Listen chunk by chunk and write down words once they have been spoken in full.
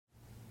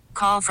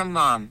Call from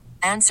mom.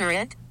 Answer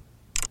it.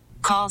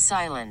 Call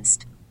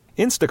silenced.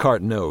 Instacart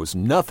knows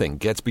nothing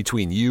gets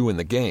between you and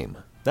the game.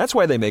 That's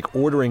why they make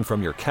ordering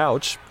from your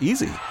couch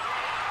easy.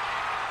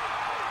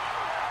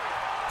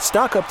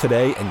 Stock up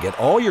today and get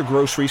all your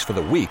groceries for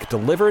the week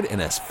delivered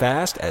in as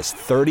fast as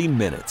 30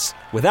 minutes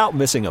without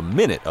missing a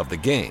minute of the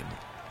game.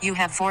 You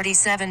have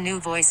 47 new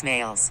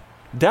voicemails.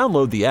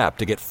 Download the app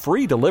to get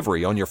free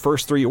delivery on your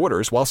first 3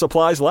 orders while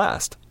supplies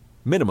last.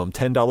 Minimum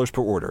 $10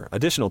 per order.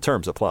 Additional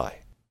terms apply.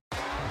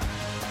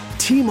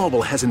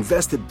 T-Mobile has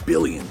invested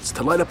billions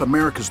to light up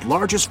America's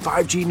largest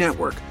 5G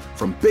network,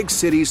 from big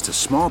cities to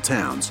small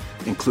towns,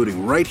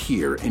 including right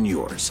here in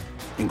yours.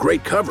 And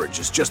great coverage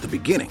is just the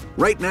beginning.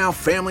 Right now,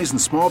 families and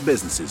small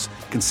businesses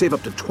can save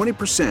up to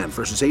 20%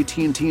 versus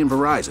AT&T and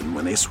Verizon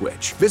when they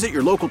switch. Visit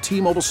your local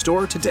T-Mobile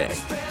store today.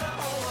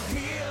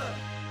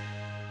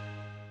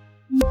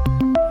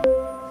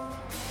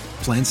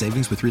 Plan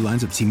savings with 3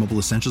 lines of T-Mobile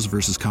Essentials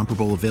versus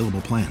comparable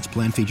available plans.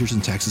 Plan features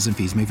and taxes and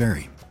fees may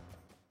vary.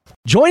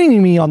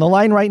 Joining me on the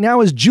line right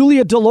now is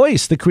Julia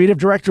DeLois, the creative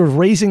director of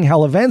Raising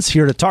Hell Events,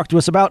 here to talk to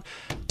us about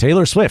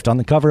Taylor Swift on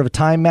the cover of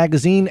Time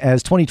magazine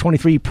as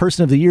 2023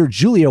 Person of the Year.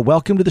 Julia,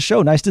 welcome to the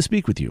show. Nice to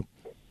speak with you.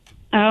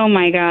 Oh,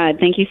 my God.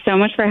 Thank you so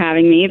much for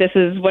having me. This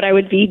is what I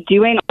would be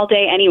doing all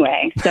day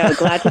anyway. So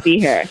glad to be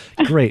here.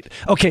 Great.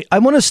 Okay, I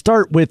want to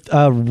start with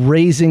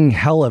Raising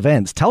Hell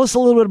Events. Tell us a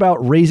little bit about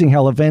Raising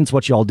Hell Events,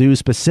 what y'all do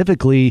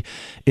specifically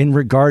in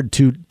regard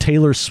to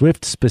Taylor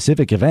Swift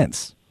specific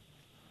events.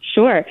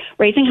 Sure.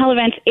 Raising Hell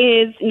Events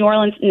is New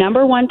Orleans'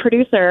 #1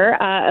 producer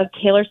of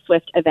Taylor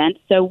Swift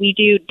events. So we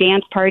do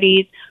dance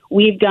parties.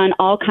 We've done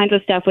all kinds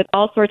of stuff with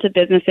all sorts of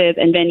businesses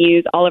and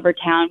venues all over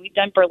town. We've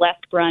done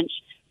burlesque brunch,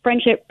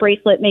 friendship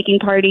bracelet making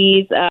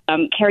parties,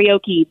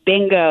 karaoke,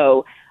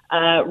 bingo,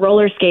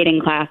 roller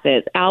skating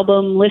classes,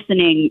 album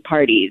listening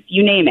parties,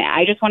 you name it.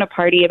 I just want to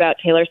party about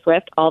Taylor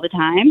Swift all the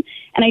time.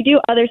 And I do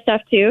other stuff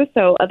too.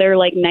 So other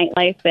like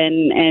nightlife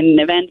and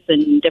events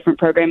and different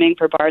programming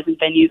for bars and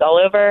venues all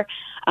over.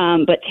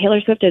 But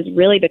Taylor Swift has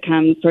really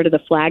become sort of the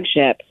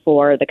flagship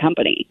for the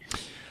company.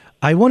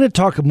 I want to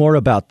talk more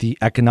about the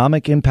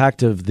economic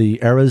impact of the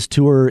Eras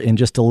Tour in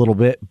just a little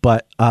bit,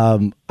 but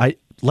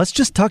let's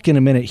just tuck in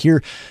a minute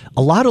here.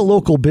 A lot of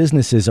local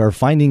businesses are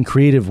finding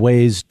creative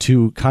ways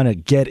to kind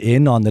of get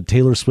in on the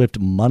Taylor Swift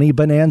money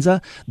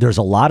bonanza. There's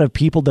a lot of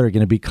people that are going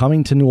to be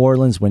coming to New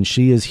Orleans when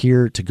she is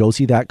here to go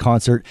see that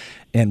concert.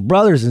 And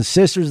brothers and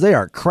sisters, they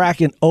are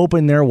cracking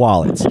open their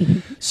wallets.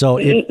 So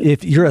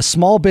if you're a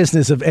small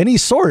business of any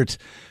sort,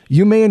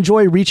 you may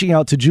enjoy reaching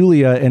out to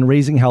Julia and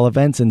Raising Hell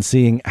Events and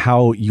seeing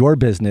how your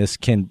business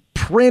can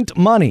print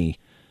money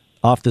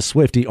off the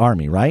Swiftie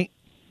army, right?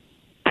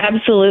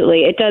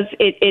 Absolutely. It does.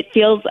 It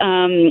feels,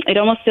 it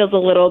almost feels a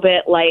little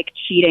bit like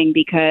cheating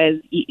because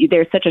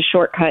there's such a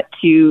shortcut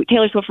to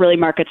Taylor Swift really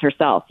markets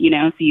herself, you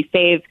know, so you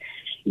save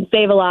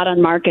a lot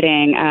on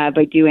marketing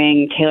by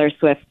doing Taylor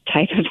Swift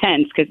type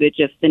events because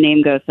the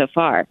name goes so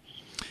far.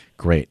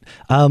 Great.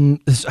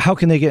 How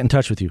can they get in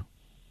touch with you?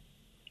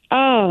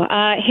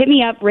 Hit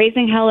me up.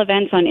 Raising Hell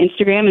Events on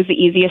Instagram is the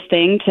easiest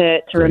thing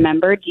to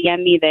remember.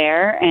 DM me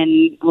there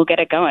and we'll get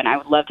it going. I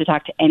would love to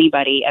talk to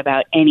anybody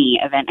about any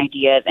event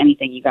ideas,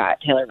 anything you got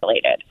Taylor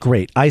related.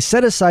 Great. I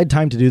set aside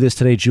time to do this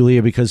today,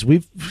 Julia, because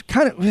we've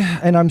kind of,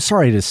 and I'm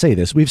sorry to say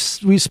this, we've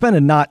spent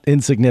a not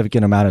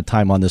insignificant amount of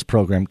time on this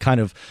program kind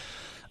of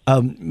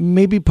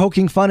maybe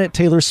poking fun at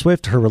Taylor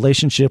Swift, her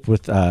relationship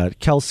with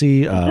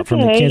Kelsey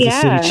from the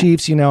Kansas City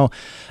Chiefs, you know,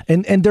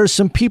 and there's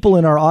some people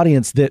in our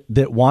audience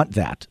that want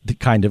that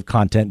kind of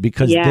content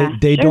because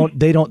they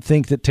don't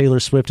think that Taylor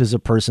Swift is a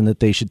person that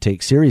they should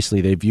take seriously.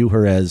 They view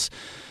her as,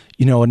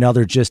 you know,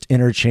 another just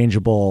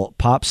interchangeable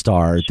pop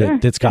star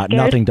that's got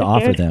nothing to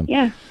offer them.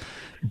 Yeah.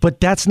 But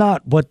that's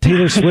not what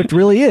Taylor Swift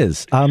really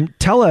is.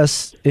 Tell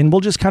us, and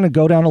we'll just kind of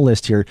go down a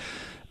list here.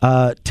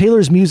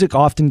 Taylor's music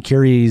often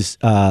carries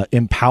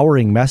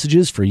empowering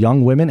messages for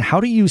young women.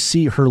 How do you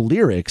see her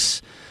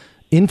lyrics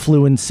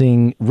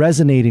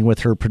resonating with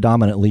her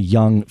predominantly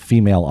young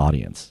female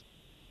audience?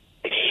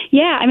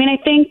 Yeah, I mean, I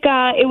think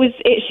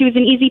she was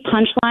an easy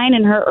punchline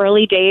in her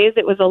early days.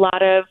 It was a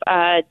lot of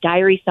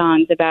diary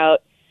songs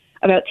about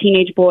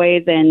teenage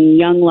boys and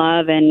young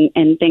love and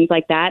things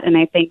like that. And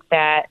I think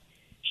that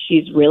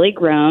she's really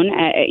grown.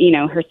 You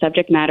know, her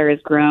subject matter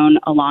has grown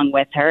along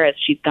with her as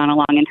she's gone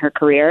along in her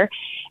career.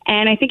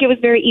 And I think it was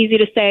very easy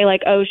to say,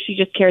 like, oh, she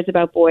just cares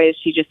about boys.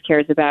 She just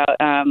cares about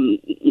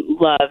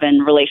love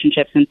and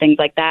relationships and things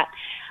like that.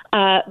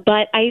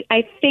 But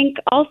I think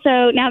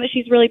also now that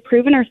she's really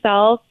proven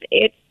herself,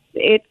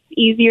 it's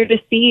easier to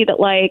see that,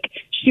 like,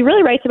 she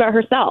really writes about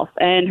herself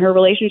and her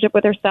relationship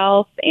with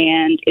herself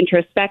and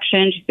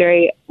introspection. She's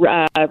very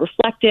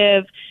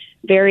reflective,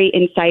 very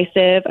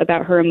incisive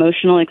about her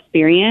emotional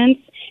experience.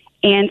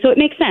 And so it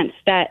makes sense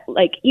that,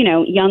 like, you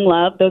know, young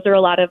love, those are a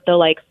lot of the,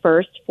 like,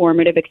 first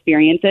formative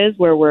experiences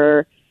where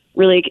we're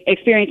really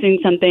experiencing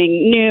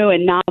something new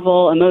and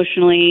novel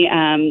emotionally,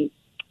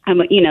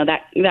 you know,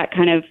 that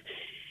kind of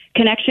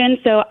connection.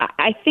 So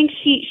I think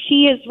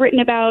she has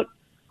written about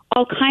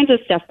all kinds of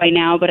stuff by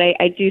now, but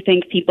I do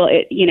think people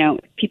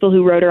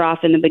who wrote her off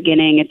in the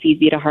beginning, it's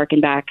easy to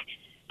harken back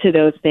to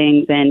those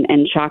things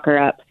and chalk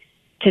her up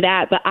to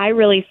that. But I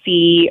really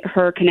see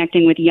her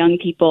connecting with young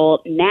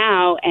people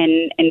now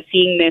and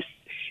seeing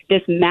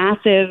this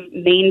massive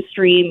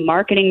mainstream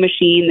marketing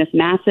machine, this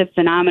massive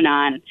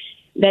phenomenon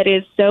that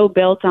is so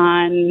built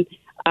on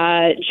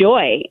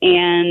joy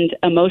and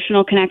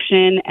emotional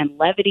connection and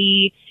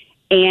levity.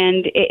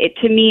 And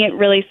to me, it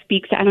really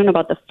speaks, I don't know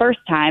about the first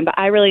time, but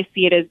I really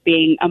see it as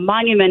being a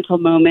monumental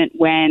moment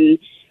when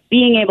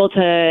being able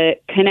to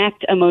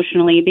connect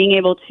emotionally, being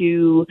able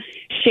to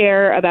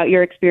share about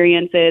your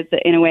experiences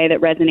in a way that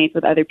resonates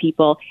with other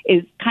people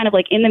is kind of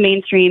like in the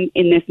mainstream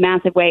in this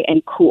massive way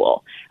and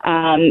cool.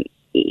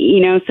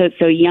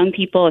 So young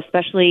people,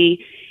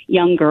 especially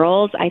young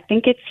girls, I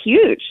think it's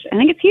huge.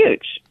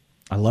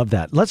 I love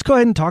that. Let's go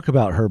ahead and talk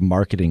about her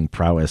marketing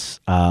prowess.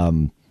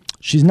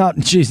 She's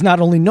not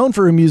only known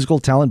for her musical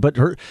talent, but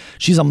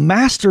she's a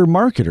master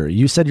marketer.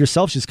 You said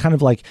yourself, she's kind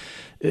of like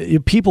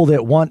people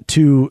that want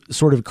to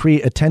sort of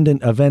create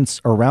attendant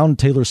events around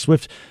Taylor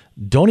Swift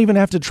don't even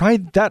have to try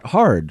that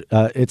hard.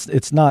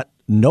 It's not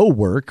no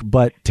work,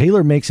 but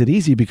Taylor makes it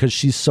easy because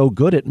she's so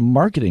good at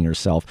marketing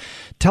herself.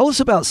 Tell us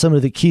about some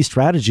of the key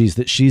strategies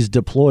that she's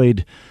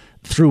deployed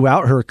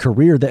throughout her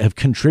career that have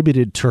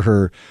contributed to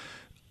her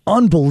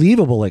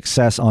unbelievable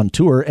success on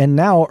tour and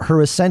now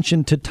her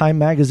ascension to Time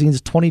Magazine's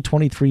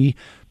 2023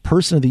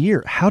 Person of the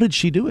Year. How did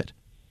she do it?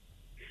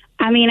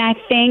 I mean, I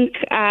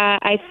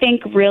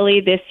think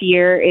really this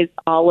year is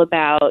all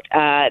about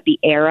the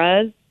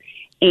eras,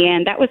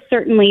 and that was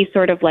certainly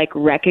sort of like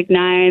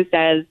recognized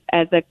as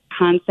a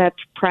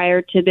concept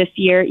prior to this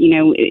year. You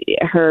know,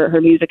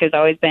 her music has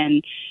always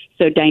been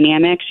so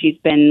dynamic. She's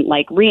been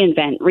like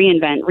reinvent.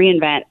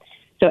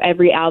 So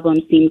every album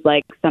seems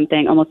like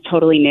something almost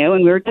totally new.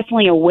 And we were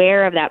definitely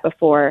aware of that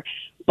before,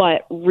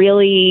 but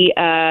really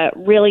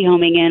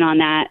homing in on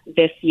that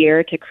this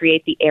year to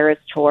create the Eras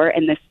Tour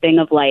and this thing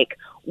of like,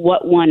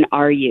 what one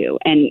are you?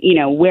 And, you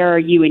know, where are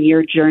you in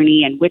your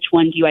journey and which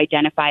one do you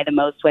identify the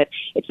most with?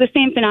 It's the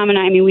same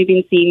phenomenon. I mean, we've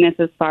been seeing this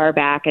as far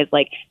back as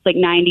like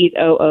 90s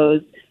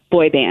OOs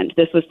boy band.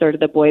 This was sort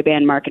of the boy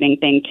band marketing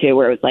thing too,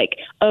 where it was like,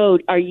 oh,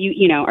 are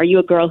you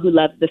a girl who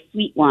loves the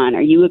sweet one?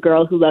 Are you a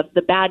girl who loves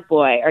the bad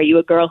boy? Are you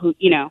a girl who,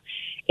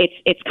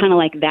 it's kind of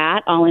like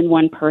that all in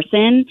one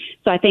person.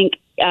 So I think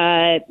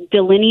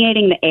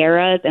delineating the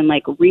eras and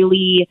like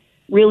really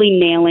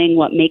nailing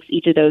what makes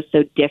each of those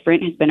so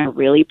different has been a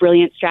really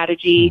brilliant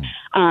strategy.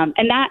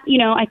 And that,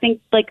 I think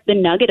like the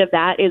nugget of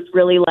that is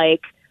really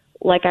like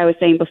I was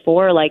saying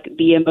before, like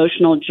the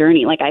emotional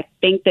journey. Like I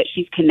think that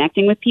she's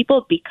connecting with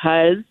people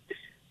because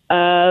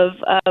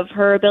of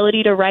her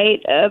ability to write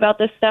about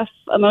this stuff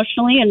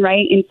emotionally and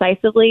write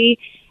incisively.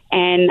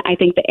 And I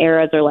think the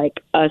eras are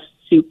like a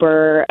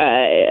super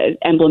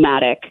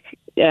emblematic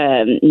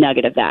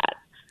nugget of that.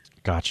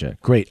 Gotcha.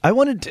 Great. I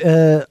wanted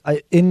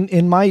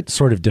in my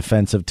sort of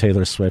defense of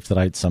Taylor Swift that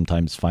I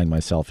sometimes find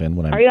myself in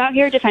when I'm... Are you out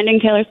here defending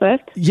Taylor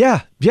Swift?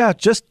 Yeah.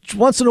 Just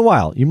once in a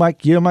while. You might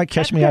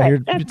catch me out here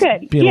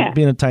being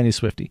a tiny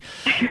Swiftie.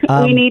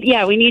 We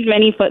need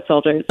many foot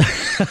soldiers.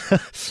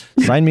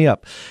 Sign me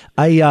up.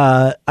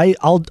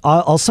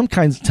 I'll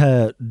sometimes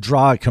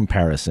draw a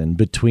comparison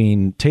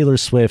between Taylor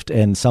Swift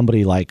and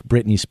somebody like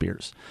Britney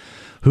Spears,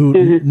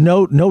 who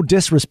no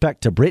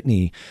disrespect to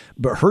Britney,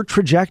 but her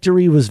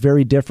trajectory was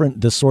very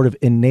different. The sort of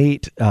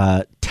innate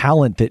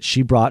talent that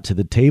she brought to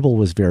the table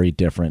was very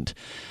different.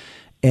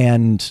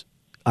 And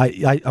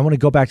I want to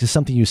go back to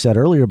something you said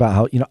earlier about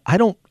how, I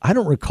don't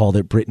recall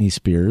that Britney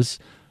Spears,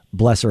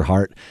 bless her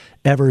heart,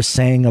 ever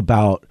sang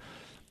about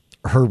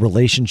her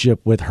relationship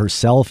with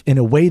herself in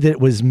a way that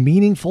was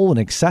meaningful and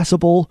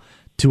accessible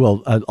to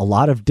a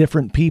lot of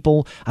different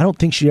people. I don't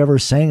think she ever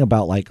sang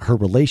about like her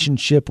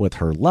relationship with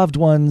her loved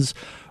ones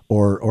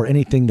or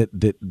anything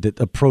that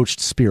approached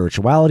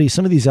spirituality,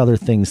 some of these other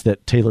things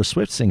that Taylor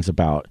Swift sings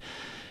about.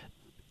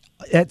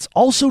 It's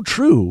also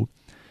true.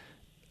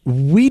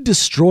 We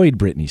destroyed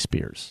Britney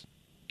Spears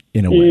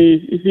in a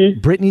way.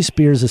 Britney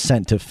Spears'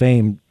 ascent to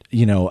fame,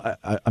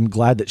 I'm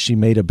glad that she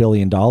made $1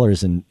 billion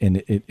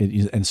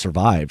and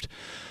survived.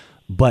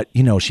 But,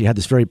 she had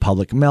this very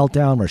public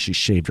meltdown where she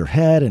shaved her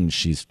head and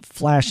she's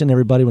flashing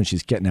everybody when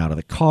she's getting out of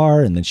the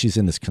car. And then she's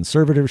in this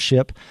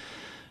conservatorship.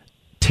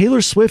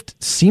 Taylor Swift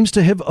seems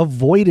to have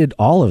avoided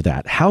all of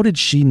that. How did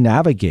she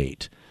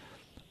navigate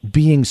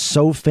being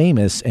so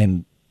famous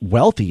and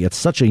wealthy at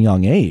such a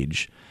young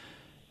age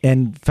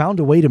and found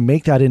a way to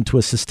make that into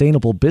a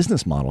sustainable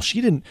business model?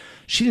 She didn't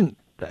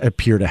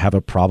appear to have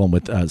a problem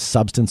with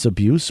substance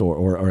abuse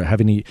or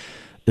have any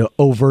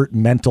overt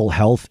mental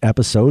health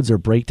episodes or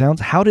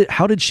breakdowns. How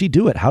did she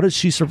do it? How did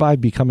she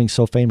survive becoming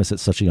so famous at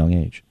such a young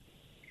age?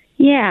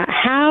 Yeah,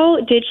 how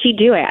did she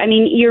do it? I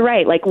mean, you're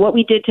right. Like what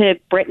we did to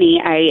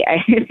Britney,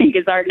 I think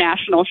is our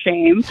national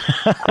shame,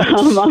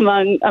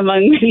 among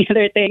many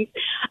other things.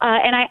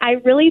 And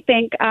I really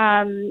think,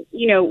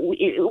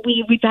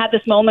 we've had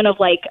this moment of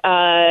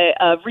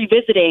of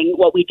revisiting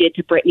what we did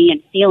to Britney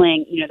and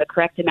feeling, the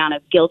correct amount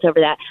of guilt over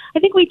that. I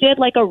think we did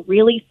like a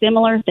really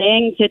similar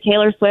thing to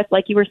Taylor Swift,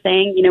 like you were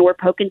saying. We're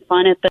poking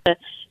fun at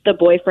the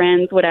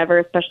boyfriends, whatever,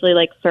 especially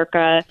like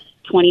circa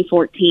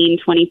 2014,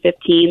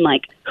 2015,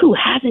 like who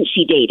hasn't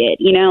she dated?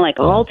 Like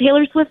all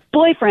Taylor Swift's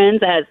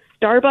boyfriends as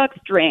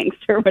Starbucks drinks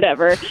or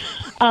whatever.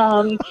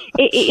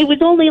 It was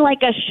only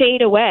like a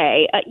shade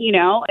away,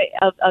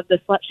 of the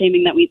slut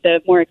shaming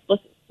the more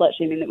explicit slut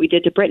shaming that we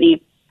did to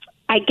Britney.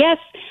 I guess.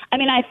 I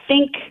mean, I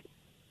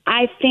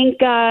think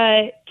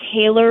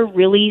Taylor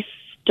really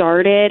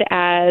started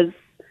as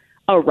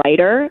a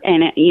writer,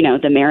 and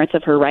the merits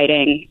of her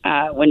writing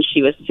when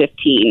she was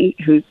 15.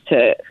 Who's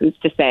to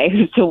say?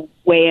 Who's to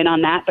weigh in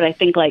on that? But I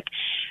think like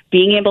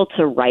being able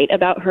to write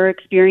about her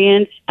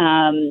experience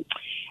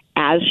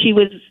as she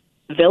was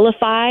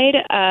vilified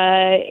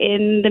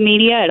in the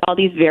media at all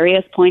these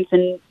various points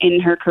in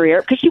her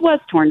career, because she was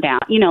torn down.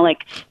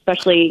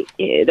 Especially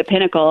the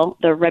pinnacle,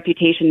 the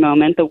Reputation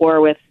moment, the war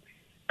with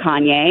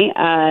Kanye.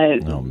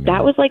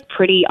 That was like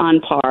pretty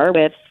on par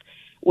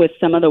with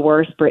some of the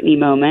worst Britney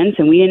moments,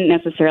 and we didn't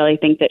necessarily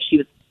think that she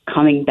was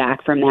coming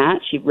back from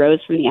that. She rose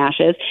from the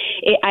ashes.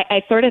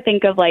 I sort of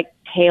think of like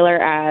Taylor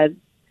as,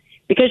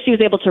 because she was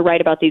able to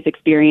write about these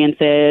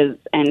experiences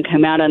and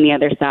come out on the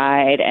other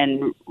side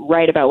and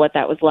write about what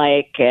that was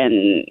like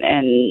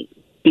and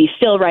be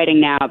still writing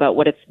now about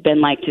what it's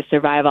been like to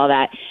survive all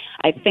that.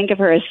 I think of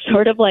her as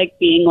sort of like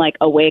being like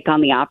awake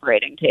on the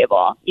operating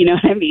table. You know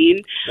what I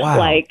mean? Wow.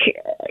 Like,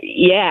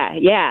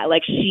 yeah.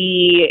 Like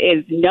she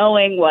is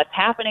knowing what's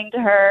happening to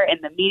her in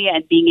the media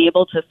and being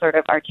able to sort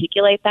of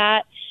articulate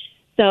that.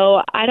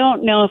 So I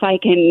don't know if I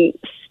can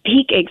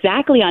speak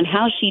exactly on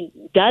how she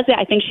does it.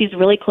 I think she's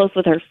really close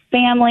with her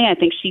family. I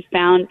think she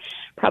found,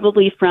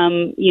 probably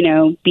from,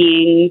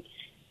 being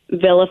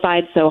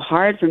vilified so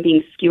hard, from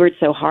being skewered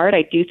so hard,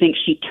 I do think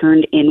she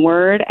turned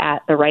inward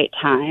at the right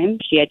time.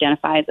 She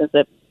identifies as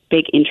a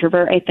big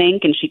introvert, I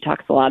think, and she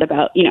talks a lot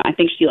about, I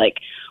think she like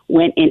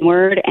went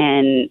inward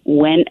and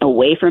went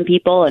away from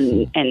people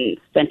and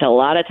spent a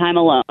lot of time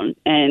alone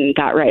and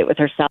got right with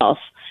herself,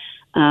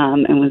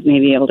 and was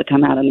maybe able to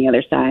come out on the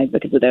other side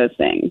because of those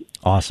things.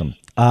 Awesome.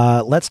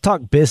 Let's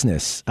talk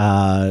business.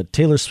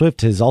 Taylor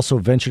Swift has also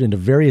ventured into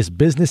various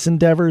business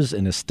endeavors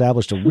and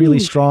established a really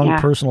strong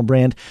personal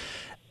brand.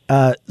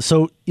 And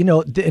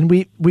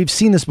we've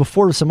seen this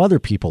before with some other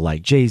people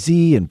like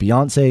Jay-Z and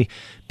Beyonce,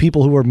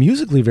 people who are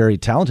musically very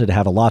talented,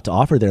 have a lot to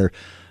offer there,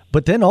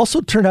 but then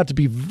also turned out to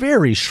be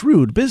very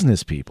shrewd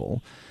business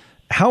people.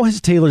 How has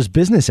Taylor's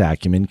business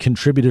acumen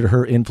contributed to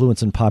her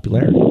influence and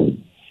popularity?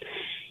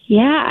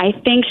 Yeah, I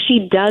think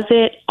she does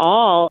it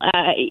all.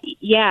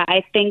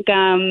 I think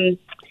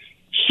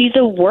she's a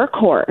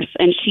workhorse,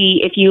 and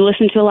if you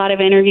listen to a lot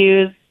of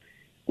interviews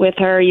with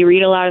her, you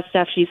read a lot of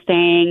stuff she's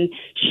saying,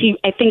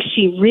 I think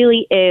she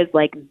really is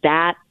like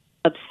that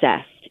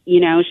obsessed.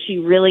 She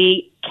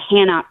really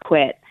cannot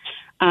quit.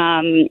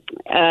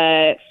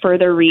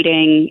 Further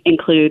reading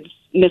includes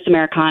Miss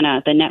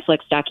Americana, the Netflix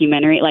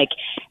documentary. Like,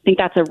 I think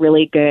that's a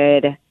really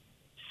good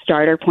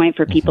starter point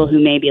for people who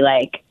may be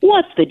like,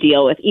 what's the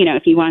deal with,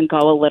 if you want to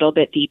go a little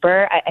bit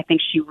deeper. I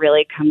think she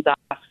really comes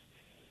off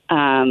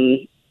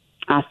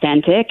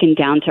authentic and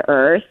down to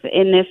earth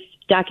in this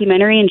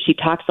documentary, and she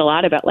talks a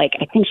lot about like,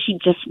 I think she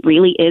just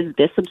really is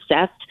this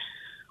obsessed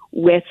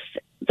with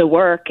the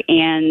work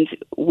and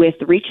with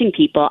reaching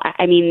people.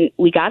 I mean,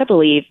 we got to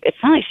believe it's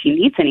not like she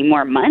needs any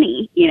more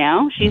money.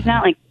 She's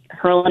not like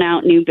hurling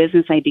out new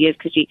business ideas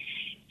because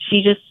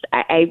she just,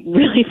 I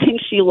really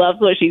think she loves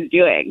what she's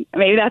doing.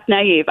 Maybe that's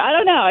naive. I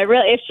don't know.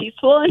 if she's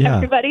fooling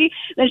everybody,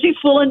 then she's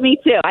fooling me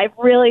too. I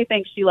really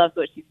think she loves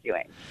what she's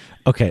doing.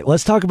 Okay,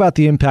 let's talk about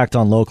the impact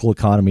on local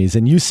economies.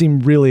 And you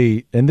seem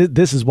really, and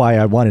this is why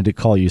I wanted to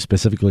call you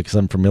specifically, because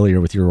I'm familiar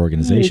with your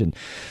organization.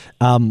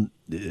 When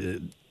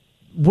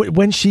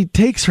she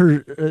takes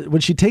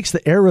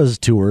the Eras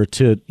tour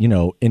to,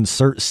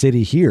 insert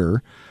city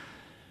here,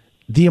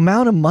 the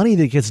amount of money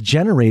that gets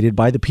generated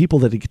by the people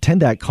that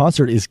attend that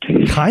concert is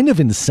kind of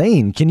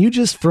insane. Can you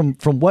just, from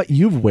what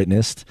you've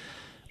witnessed,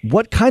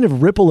 what kind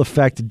of ripple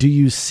effect do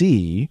you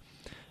see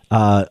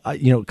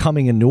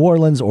coming in New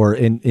Orleans or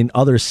in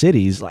other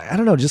cities? I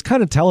don't know, just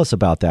kind of tell us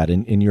about that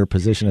in your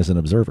position as an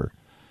observer.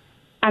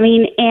 I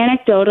mean,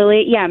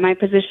 anecdotally, my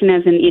position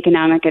as an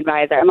economic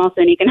advisor. I'm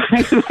also an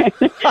economic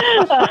advisor.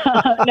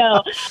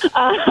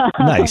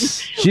 Nice.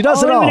 She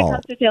does it all. When it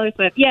comes to Taylor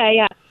Swift.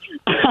 Yeah.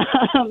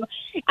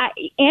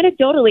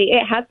 Anecdotally,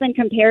 it has been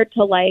compared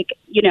to like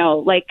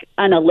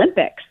an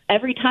Olympics.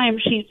 Every time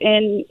she's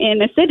in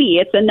a city,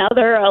 it's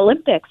another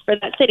Olympics for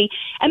that city.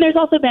 And there's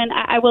also been,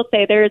 I will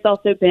say, there's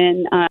also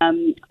been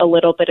a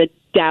little bit of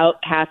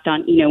doubt cast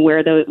on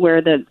where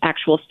the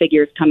actual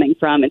figures coming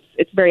from.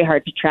 It's very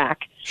hard to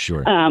track.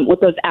 Sure.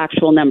 What those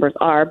actual numbers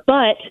are.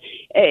 But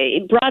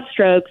broad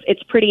strokes,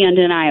 it's pretty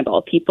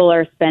undeniable. People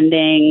are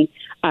spending,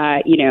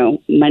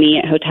 money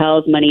at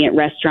hotels, money at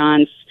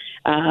restaurants,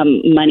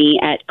 money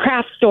at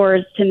craft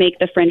stores to make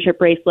the friendship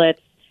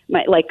bracelets,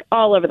 like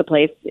all over the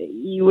place.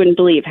 You wouldn't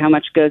believe how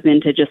much goes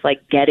into just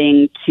like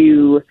getting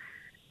to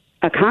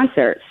a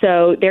concert.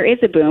 So there is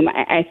a boom.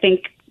 I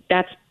think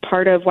that's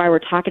part of why we're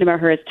talking about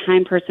her as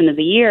Time Person of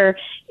the Year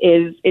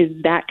is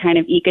that kind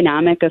of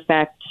economic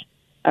effect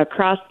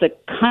across the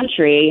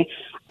country.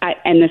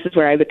 And this is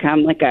where I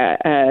become like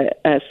a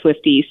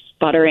Swiftie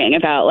sputtering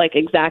about like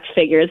exact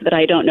figures that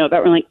I don't know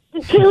about. We're like,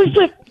 Taylor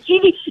Swift,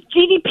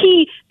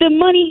 GDP, the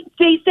money,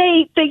 they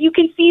say that you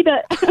can see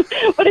that.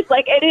 But it's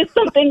like, it is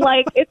something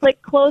like, it's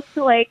like close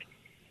to like,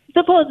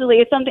 supposedly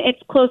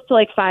it's close to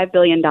like $5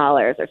 billion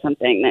or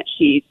something that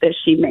she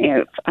may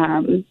have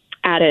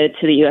added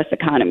to the U.S.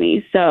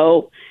 economy.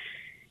 So,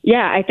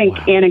 yeah, I think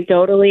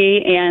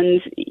anecdotally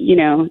and,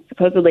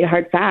 supposedly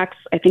hard facts,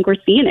 I think we're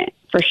seeing it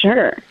for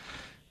sure.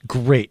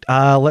 Great.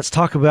 Let's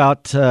talk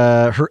about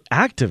her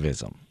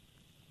activism.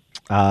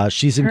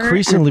 She's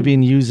increasingly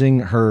been using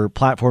her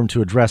platform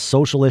to address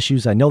social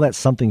issues. I know that's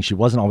something she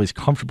wasn't always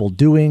comfortable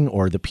doing,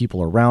 or the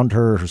people around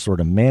her, her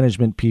sort of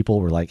management people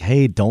were like,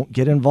 hey, don't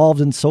get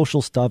involved in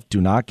social stuff. Do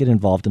not get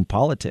involved in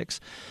politics.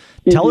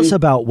 Tell us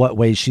about what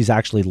ways she's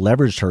actually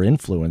leveraged her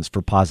influence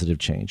for positive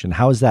change, and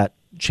how has that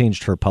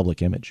changed her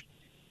public image?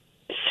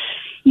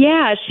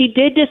 Yeah, she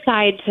did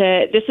decide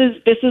to. This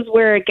is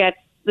where it gets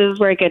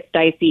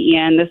dicey,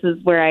 Ian. This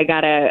is where I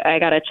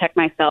gotta check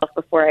myself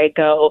before I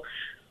go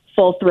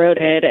full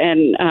throated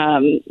and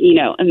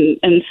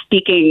and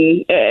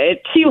speaking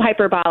too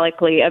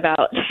hyperbolically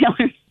about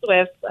Taylor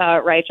Swift's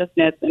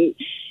righteousness and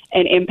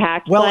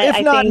impact. Well, but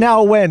if not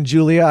now, when,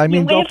 Julia? I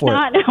mean, go for it.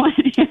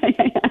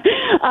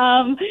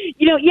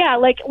 Now,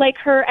 like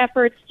her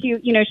efforts to,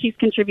 she's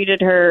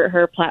contributed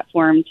her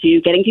platform to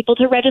getting people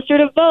to register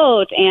to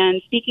vote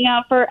and speaking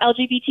out for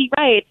LGBT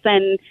rights.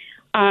 And,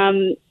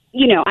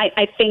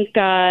 I think,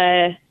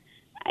 I'm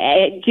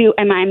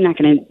not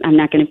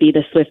going to be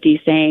the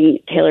Swiftie saying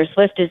Taylor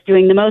Swift is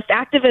doing the most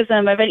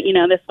activism of it,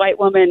 this white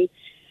woman.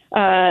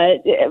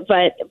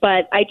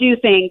 But I do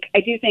think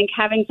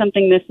having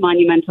something this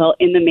monumental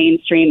in the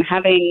mainstream,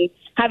 having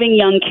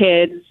young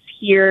kids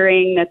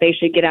hearing that they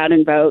should get out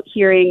and vote,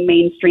 hearing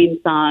mainstream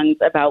songs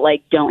about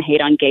like don't hate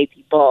on gay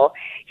people,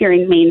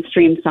 hearing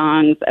mainstream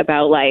songs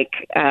about like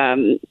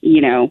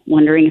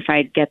wondering if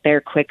I'd get there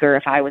quicker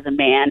if I was a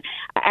man.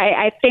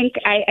 I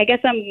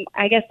guess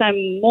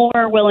I'm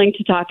more willing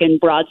to talk in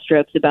broad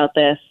strokes about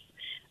this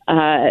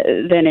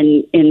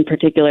than in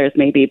particulars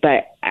maybe,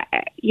 but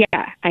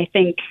I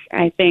think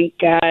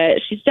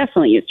she's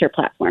definitely used her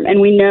platform, and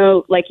we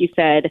know, like you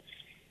said,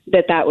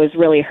 that was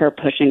really her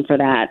pushing for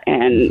that,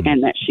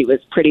 and that she was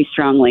pretty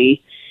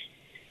strongly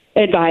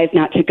advised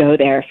not to go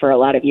there for a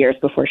lot of years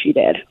before she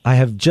did. I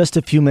have just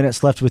a few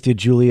minutes left with you,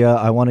 Julia.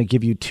 I want to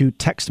give you 2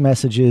 text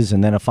messages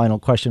and then a final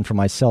question for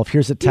myself.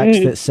 Here's a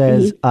text that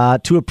says,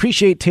 to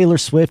appreciate Taylor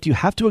Swift, you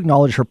have to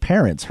acknowledge her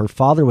parents. Her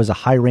father was a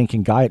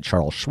high-ranking guy at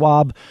Charles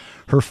Schwab.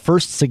 Her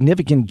first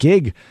significant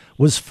gig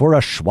was for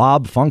a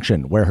Schwab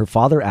function where her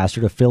father asked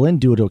her to fill in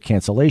due to a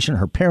cancellation.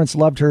 Her parents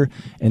loved her,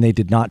 and they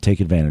did not take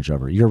advantage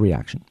of her. Your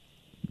reaction?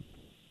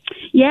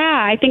 Yeah,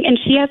 I think, and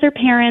she has her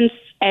parents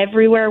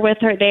everywhere with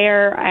her.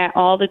 They're at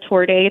all the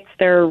tour dates.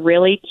 They're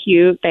really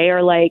cute. They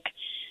are like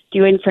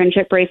doing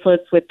friendship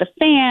bracelets with the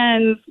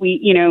fans.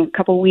 A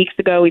couple weeks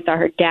ago, we saw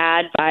her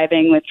dad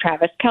vibing with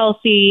Travis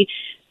Kelce.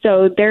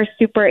 So they're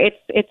super,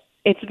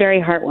 it's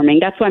very heartwarming.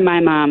 That's why my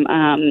mom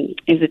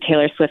is a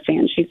Taylor Swift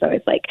fan. She's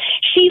always like,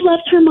 she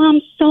loved her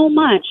mom so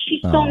much.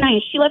 She's so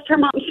nice. She loved her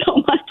mom so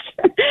much.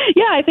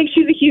 Yeah, I think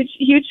she's a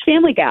huge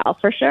family gal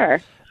for sure.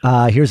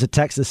 Here's a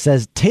text that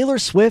says, Taylor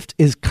Swift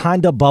is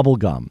kinda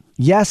bubblegum.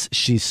 Yes,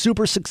 she's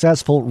super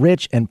successful,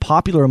 rich, and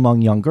popular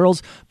among young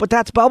girls, but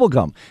that's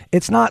bubblegum.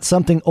 It's not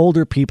something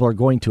older people are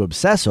going to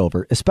obsess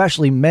over,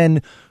 especially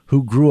men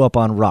who grew up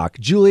on rock.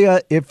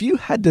 Julia, if you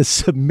had to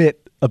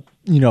submit a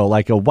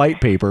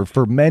white paper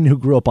for men who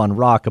grew up on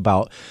rock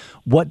about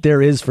what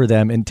there is for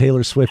them in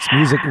Taylor Swift's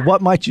music,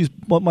 what might you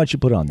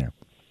put on there?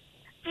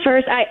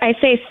 First, I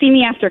say see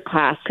me after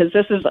class because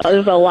this is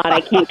a lot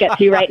I can't get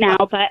to right now.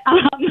 But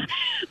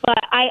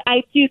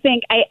I do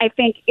think I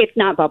think it's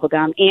not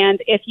bubblegum.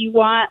 And if you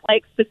want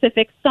like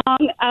specific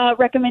song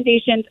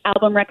recommendations,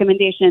 album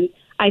recommendations,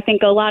 I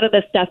think a lot of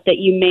the stuff that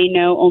you may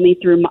know only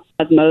through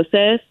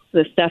osmosis,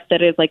 the stuff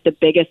that is like the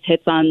biggest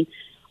hits on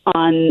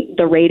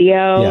the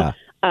radio. Yeah.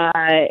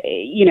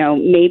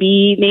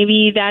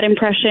 Maybe that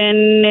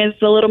impression is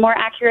a little more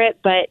accurate.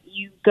 But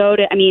you go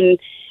to,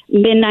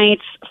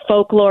 Midnight's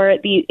Folklore,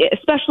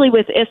 especially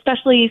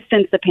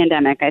since the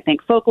pandemic, I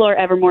think Folklore,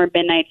 Evermore,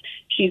 Midnight,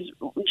 she's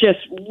just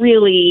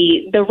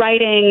really, the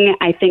writing,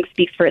 I think,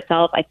 speaks for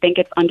itself. I think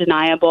it's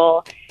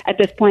undeniable at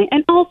this point.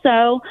 And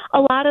also,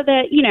 a lot of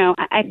it,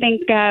 I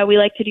think we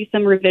like to do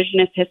some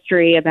revisionist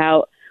history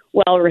about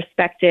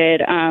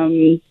well-respected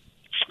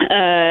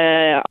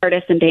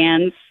artists and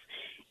bands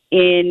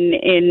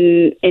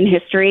in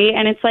history,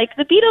 and it's like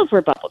the Beatles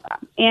were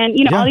bubblegum,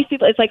 and all these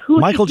people. It's like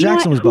Michael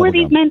Jackson was bubblegum. Who are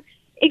these men?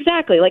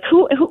 Exactly. Like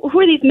who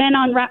are these men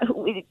on?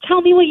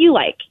 Tell me what you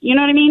like. You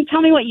know what I mean?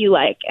 Tell me what you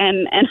like,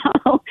 and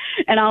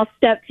I'll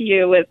step to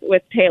you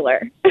with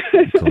Taylor.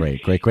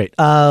 Great.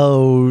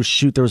 Oh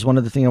shoot, there was one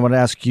other thing I want to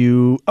ask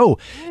you. Oh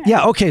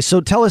yeah, okay. So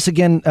tell us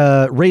again.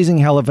 Raising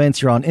Hell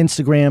Events. You're on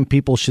Instagram.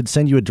 People should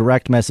send you a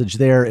direct message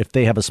there if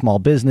they have a small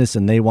business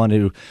and they want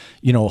to,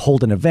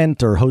 hold an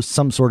event or host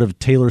some sort of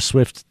Taylor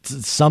Swift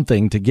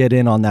something to get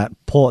in on that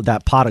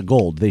pot of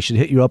gold. They should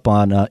hit you up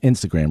on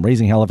Instagram.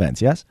 Raising Hell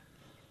Events. Yes.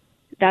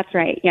 That's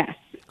right, yes.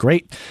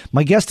 Great.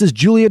 My guest is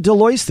Julia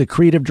DeLois, the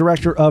creative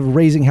director of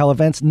Raising Hell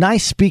Events.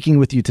 Nice speaking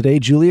with you today,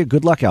 Julia.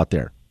 Good luck out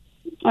there.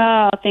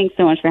 Oh, thanks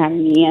so much for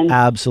having me, Ian.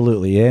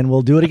 Absolutely, and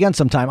we'll do it again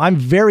sometime. I'm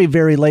very,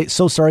 very late.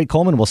 So sorry,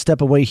 Coleman. We'll step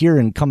away here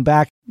and come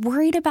back.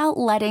 Worried about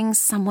letting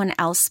someone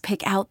else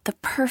pick out the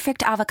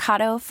perfect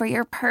avocado for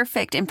your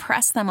perfect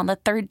impress them on the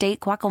third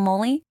date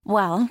guacamole?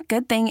 Well,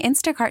 good thing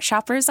Instacart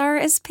shoppers are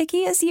as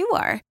picky as you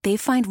are. They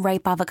find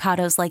ripe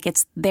avocados like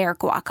it's their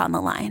guac on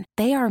the line.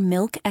 They are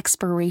milk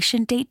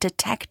expiration date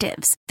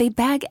detectives. They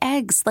bag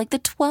eggs like the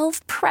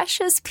 12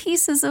 precious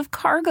pieces of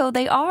cargo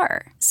they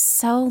are.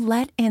 So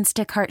let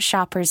Instacart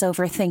shoppers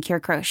overthink your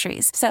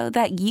groceries so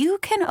that you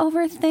can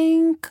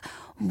overthink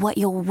what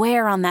you'll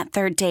wear on that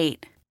third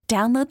date.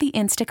 Download the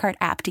Instacart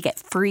app to get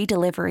free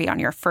delivery on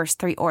your first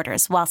 3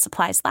 orders while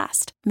supplies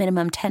last.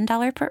 Minimum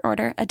 $10 per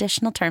order.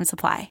 Additional terms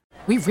apply.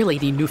 We really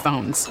need new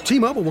phones.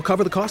 T-Mobile will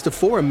cover the cost of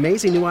 4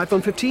 amazing new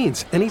iPhone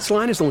 15s, and each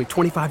line is only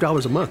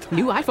 $25 a month.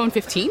 New iPhone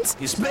 15s?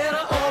 It's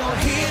better over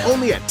here.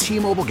 Only at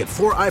T-Mobile, get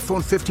 4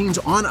 iPhone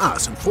 15s on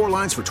us and 4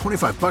 lines for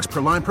 $25 per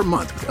line per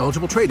month with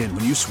eligible trade-in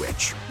when you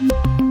switch.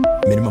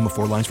 Minimum of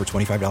 4 lines for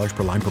 $25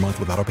 per line per month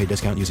with autopay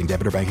discount using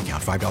debit or bank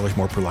account. $5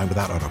 more per line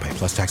without autopay,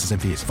 plus taxes and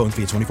fees. Phone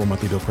fee at 24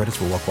 monthly bill credits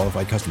for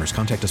well-qualified customers.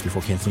 Contact us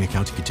before canceling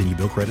account to continue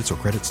bill credits or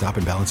credit stop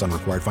and balance on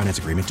required finance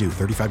agreement due.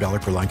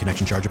 $35 per line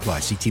connection charge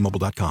applies. See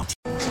T-Mobile.com.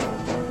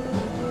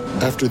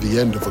 After the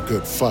end of a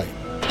good fight,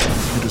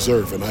 you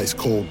deserve an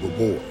ice-cold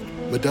reward.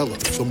 Modelo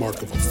is the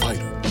mark of a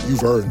fighter.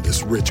 You've earned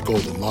this rich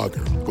golden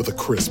lager with a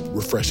crisp,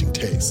 refreshing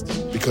taste.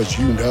 Because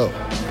you know,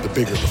 the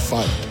bigger the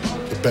fight,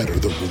 the better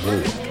the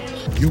reward.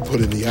 You put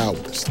in the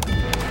hours,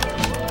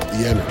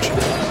 the energy,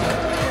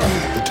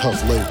 the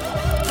tough labor.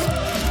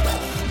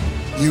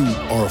 You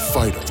are a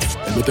fighter,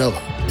 and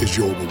Modelo is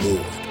your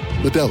reward.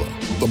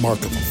 Modelo, the mark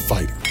of a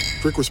fighter.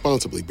 Drink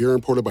responsibly. Beer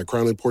imported by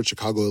Crown Imports,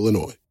 Chicago,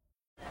 Illinois.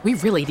 We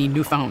really need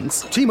new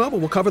phones. T-Mobile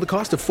will cover the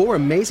cost of 4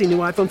 amazing new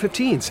iPhone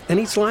 15s, and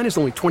each line is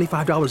only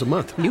 $25 a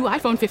month. New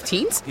iPhone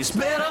 15s? It's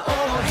better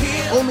over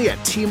here. Only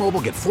at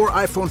T-Mobile, get 4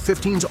 iPhone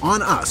 15s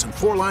on us and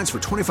 4 lines for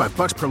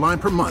 $25 per line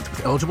per month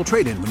with eligible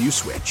trade-in when you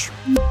switch.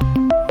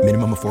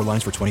 Minimum of 4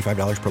 lines for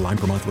 $25 per line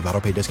per month with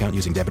autopay discount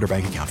using debit or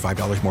bank account.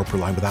 $5 more per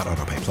line without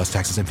autopay, plus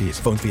taxes and fees.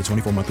 Phone fee at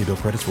 24 monthly bill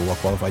credits for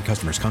well-qualified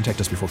customers. Contact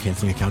us before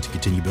canceling account to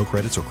continue bill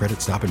credits or credit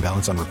stop and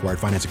balance on required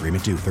finance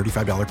agreement due.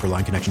 $35 per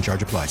line connection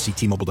charge applies. See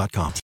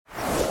T-Mobile.com.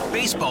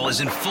 Baseball is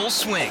in full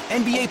swing.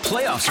 NBA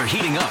playoffs are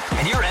heating up,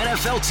 and your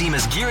NFL team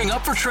is gearing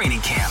up for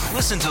training camp.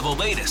 Listen to the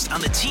latest on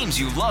the teams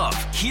you love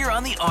here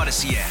on the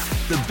Odyssey app.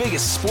 The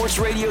biggest sports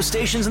radio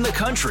stations in the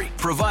country,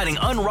 providing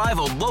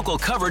unrivaled local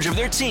coverage of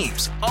their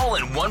teams, all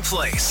in one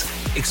place.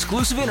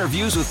 Exclusive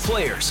interviews with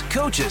players,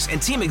 coaches,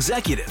 and team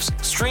executives,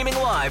 streaming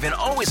live and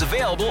always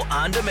available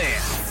on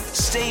demand.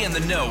 Stay in the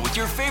know with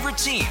your favorite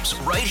teams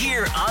right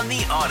here on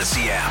the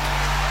Odyssey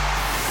app.